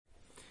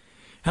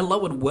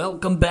Hello and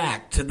welcome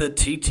back to the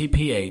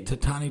TTPA,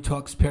 Tatani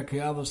Talks Pirkei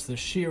Avos, the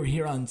shir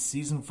here on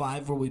Season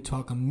 5, where we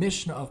talk a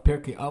Mishnah of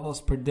Pirkei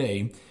Avos per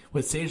day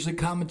with sagely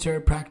commentary,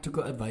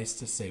 practical advice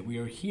to say. We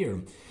are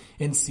here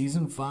in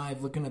Season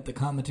 5 looking at the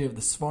commentary of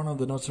the Sforno.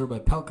 The notes were by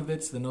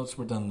Pelkovitz. The notes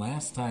were done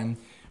last time,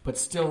 but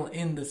still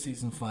in the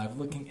Season 5,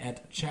 looking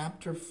at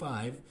Chapter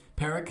 5,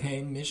 Parak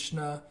Hey,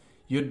 Mishnah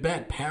Yud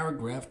Bet,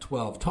 Paragraph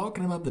 12,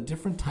 talking about the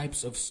different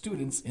types of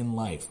students in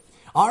life.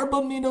 Arba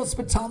midos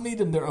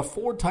b'talmidim. There are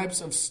four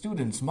types of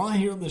students.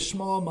 Mahir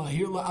l'shma,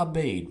 mahir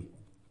la'abeid.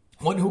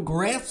 One who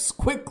grasps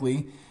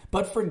quickly,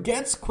 but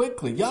forgets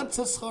quickly.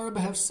 Yatsa schar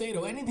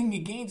b'hefsedo. Anything he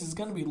gains is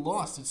going to be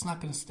lost. It's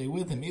not going to stay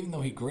with him. Even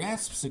though he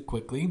grasps it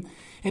quickly,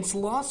 it's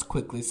lost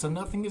quickly, so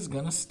nothing is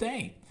going to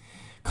stay.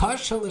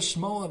 Kasha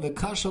l'shmoa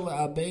v'kasha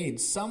la'abeid.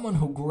 Someone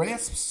who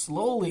grasps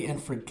slowly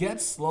and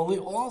forgets slowly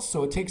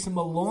also. It takes him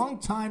a long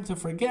time to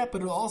forget,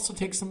 but it also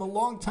takes him a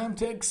long time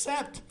to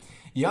accept.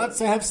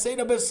 Yatsa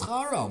hefseda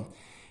b'scharo.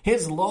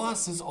 His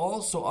loss is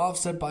also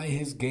offset by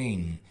his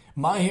gain.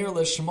 Mahir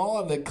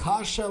l'shmoa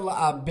v'kasha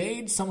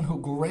la'abeid. Someone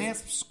who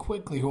grasps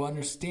quickly, who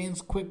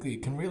understands quickly,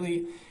 can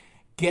really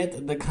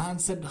get the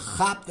concept,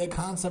 chop the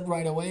concept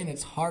right away, and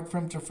it's hard for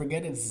him to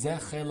forget it.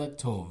 Zechelek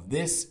tov.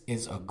 This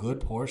is a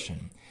good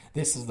portion.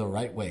 This is the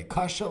right way.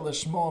 Kasha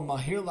l'shmoa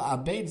mahir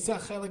la'abeid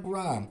zechelek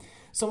ra.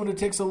 Someone who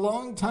takes a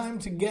long time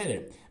to get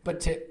it,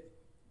 but to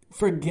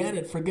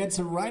forgets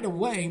it right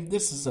away,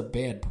 this is a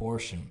bad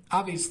portion.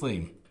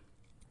 Obviously,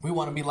 we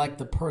want to be like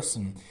the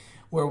person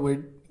where we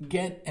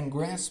get and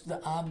grasp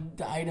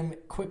the item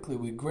quickly.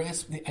 We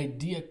grasp the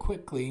idea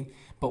quickly,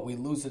 but we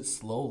lose it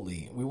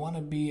slowly. We want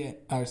to be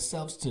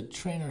ourselves, to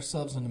train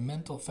ourselves in a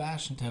mental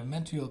fashion, to have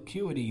mental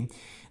acuity,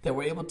 that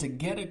we're able to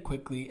get it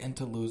quickly and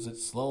to lose it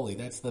slowly.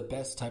 That's the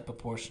best type of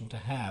portion to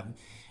have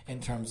in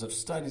terms of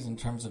studies, in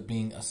terms of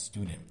being a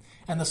student.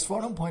 And the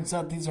Sforno points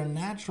out these are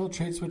natural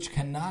traits which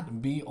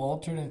cannot be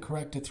altered and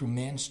corrected through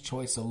man's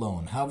choice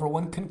alone. However,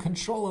 one can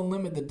control and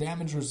limit the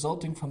damage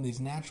resulting from these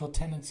natural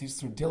tendencies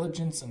through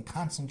diligence and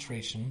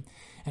concentration,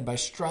 and by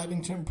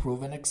striving to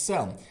improve and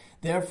excel.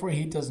 Therefore,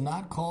 he does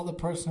not call the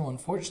person who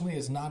unfortunately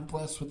is not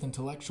blessed with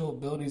intellectual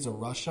abilities a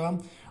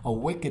rasha, a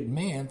wicked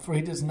man, for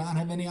he does not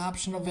have any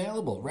option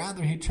available.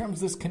 Rather, he terms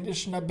this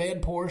condition a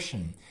bad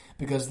portion,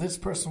 because this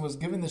person was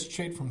given this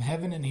trait from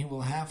heaven, and he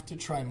will have to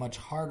try much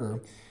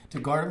harder to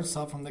guard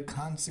himself from the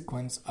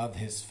consequence of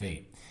his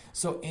fate.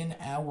 So in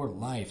our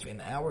life, in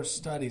our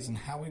studies, and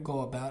how we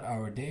go about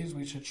our days,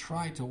 we should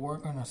try to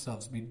work on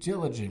ourselves, be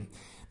diligent,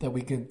 that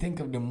we can think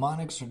of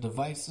mnemonics or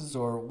devices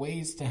or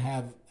ways to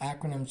have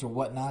acronyms or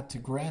whatnot to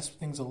grasp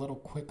things a little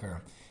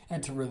quicker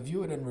and to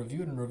review it and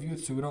review it and review it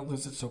so we don't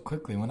lose it so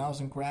quickly. When I was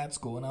in grad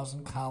school, when I was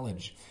in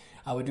college,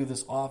 I would do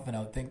this often. I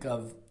would think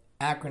of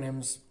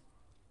acronyms,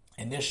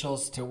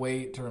 initials to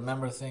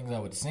remember things. I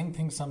would sing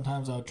things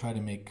sometimes. I would try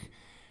to make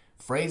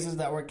phrases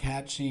that were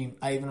catchy.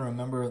 I even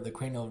remember the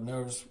cranial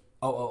nerves,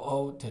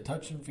 O, to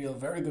touch and feel.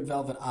 Very good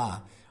velvet,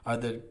 are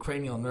the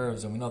cranial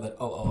nerves, and we know that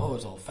O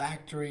is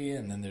olfactory,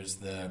 and then there's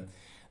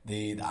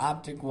the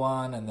optic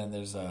one, and then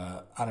there's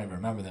I don't even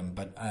remember them,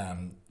 but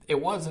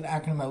it was an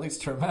acronym at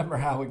least to remember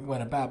how we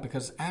went about,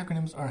 because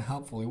acronyms are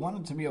helpful. We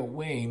want it to be a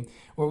way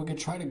where we could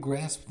try to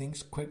grasp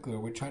things quickly, or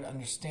we try to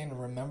understand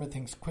and remember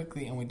things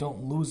quickly, and we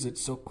don't lose it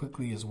so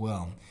quickly as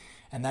well.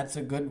 And that's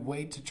a good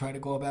way to try to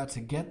go about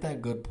to get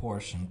that good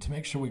portion, to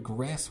make sure we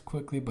grasp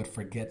quickly but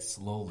forget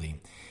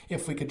slowly.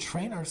 If we could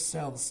train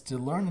ourselves to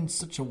learn in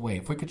such a way,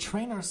 if we could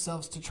train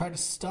ourselves to try to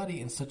study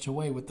in such a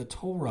way with the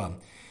Torah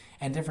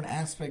and different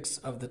aspects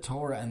of the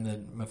Torah and the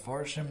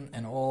Mefarshim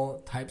and all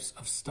types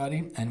of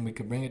study, and we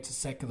could bring it to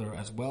secular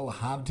as well,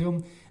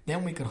 Havdil,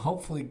 then we could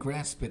hopefully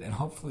grasp it and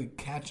hopefully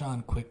catch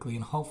on quickly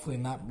and hopefully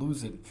not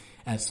lose it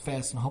as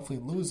fast and hopefully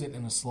lose it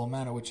in a slow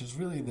manner, which is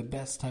really the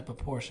best type of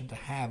portion to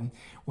have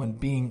when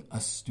being a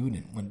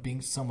student, when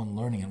being someone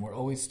learning. And we're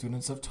always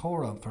students of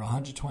Torah. For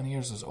 120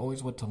 years, there's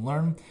always what to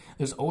learn,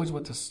 there's always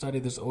what to study,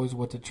 there's always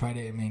what to try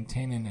to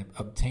maintain and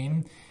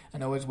obtain,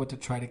 and always what to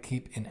try to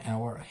keep in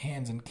our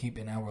hands and keep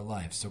in our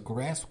life. So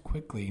grasp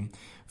quickly,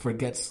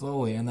 forget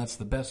slowly, and that's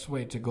the best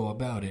way to go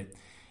about it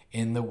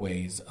in the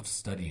ways of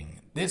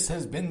studying. This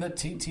has been the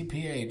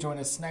TTPA. Join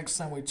us next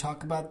time we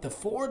talk about the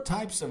 4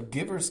 types of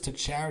givers to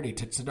charity,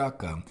 to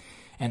tzedakah.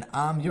 And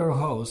I'm your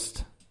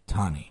host,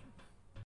 Tani.